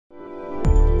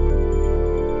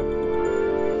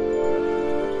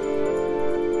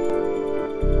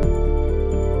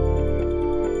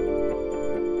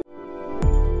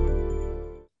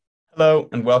Hello,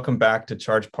 and welcome back to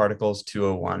Charge Particles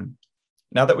 201.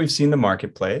 Now that we've seen the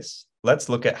marketplace, let's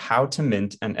look at how to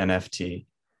mint an NFT.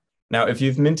 Now, if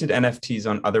you've minted NFTs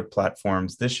on other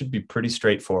platforms, this should be pretty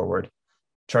straightforward.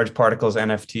 Charge Particles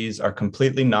NFTs are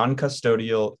completely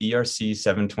non-custodial ERC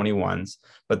 721s,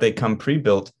 but they come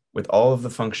pre-built with all of the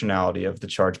functionality of the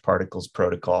Charge Particles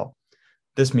protocol.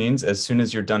 This means as soon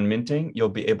as you're done minting, you'll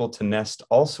be able to nest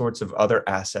all sorts of other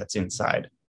assets inside.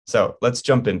 So let's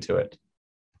jump into it.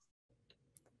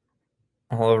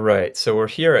 All right, so we're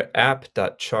here at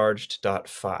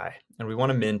app.charged.fi, and we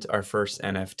want to mint our first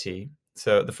NFT.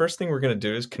 So the first thing we're going to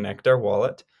do is connect our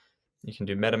wallet. You can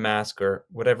do MetaMask or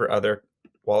whatever other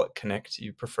wallet connect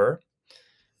you prefer.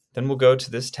 Then we'll go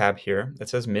to this tab here that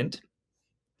says Mint.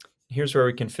 Here's where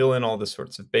we can fill in all the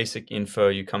sorts of basic info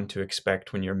you come to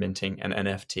expect when you're minting an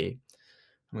NFT.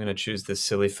 I'm going to choose this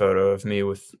silly photo of me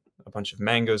with a bunch of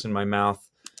mangoes in my mouth,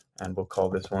 and we'll call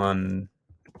this one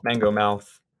Mango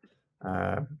Mouth.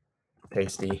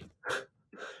 Tasty.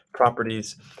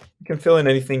 Properties. You can fill in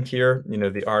anything here,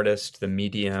 the artist, the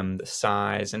medium, the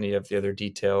size, any of the other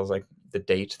details like the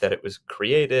date that it was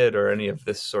created or any of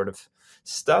this sort of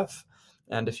stuff.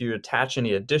 And if you attach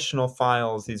any additional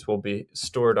files, these will be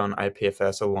stored on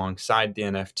IPFS alongside the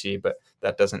NFT, but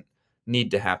that doesn't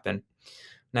need to happen.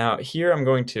 Now here I'm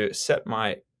going to set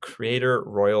my creator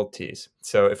royalties.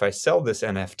 So if I sell this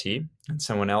NFT and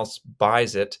someone else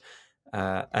buys it,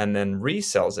 and then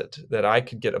resells it, that I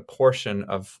could get a portion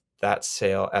of that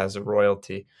sale as a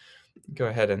royalty. Go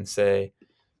ahead and say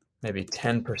maybe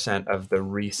 10% of the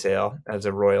resale as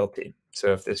a royalty.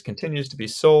 So if this continues to be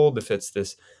sold, if it's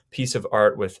this piece of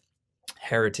art with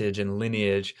heritage and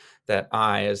lineage, that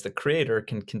I, as the creator,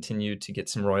 can continue to get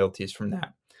some royalties from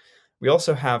that. We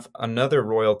also have another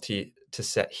royalty to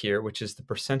set here, which is the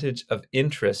percentage of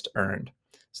interest earned.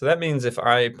 So that means if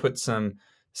I put some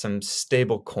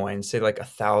stable coins, say like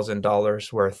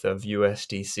 $1,000 worth of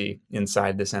USDC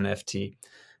inside this NFT,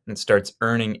 and it starts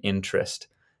earning interest.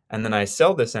 And then I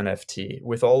sell this NFT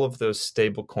with all of those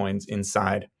stable coins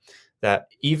inside, that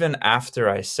even after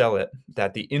I sell it,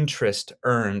 that the interest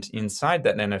earned inside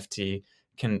that NFT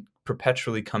can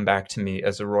perpetually come back to me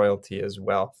as a royalty as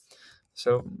well.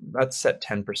 So let's set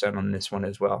 10% on this one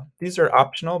as well. These are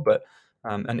optional, but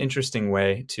an interesting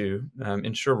way to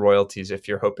ensure royalties if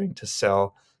you're hoping to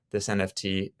sell this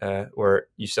NFT or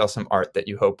you sell some art that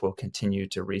you hope will continue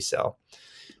to resell.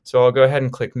 So I'll go ahead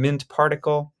and click Mint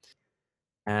Particle.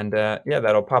 And yeah,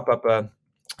 that'll pop up a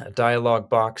dialog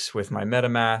box with my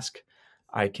MetaMask.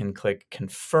 I can click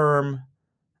Confirm,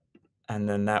 and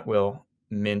then that will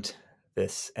mint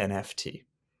this NFT.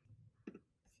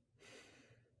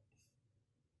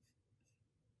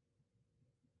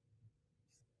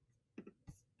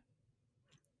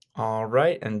 All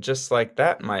right, and just like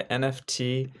that, my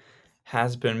NFT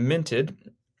has been minted.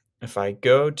 If I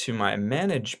go to my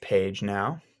Manage page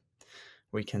now,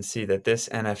 we can see that this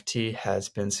NFT has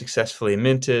been successfully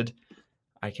minted.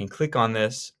 I can click on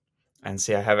this and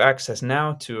see I have access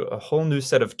now to a whole new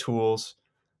set of tools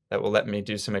that will let me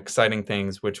do some exciting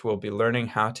things, which we'll be learning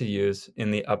how to use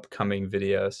in the upcoming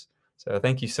videos. So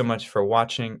thank you so much for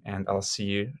watching, and I'll see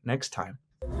you next time.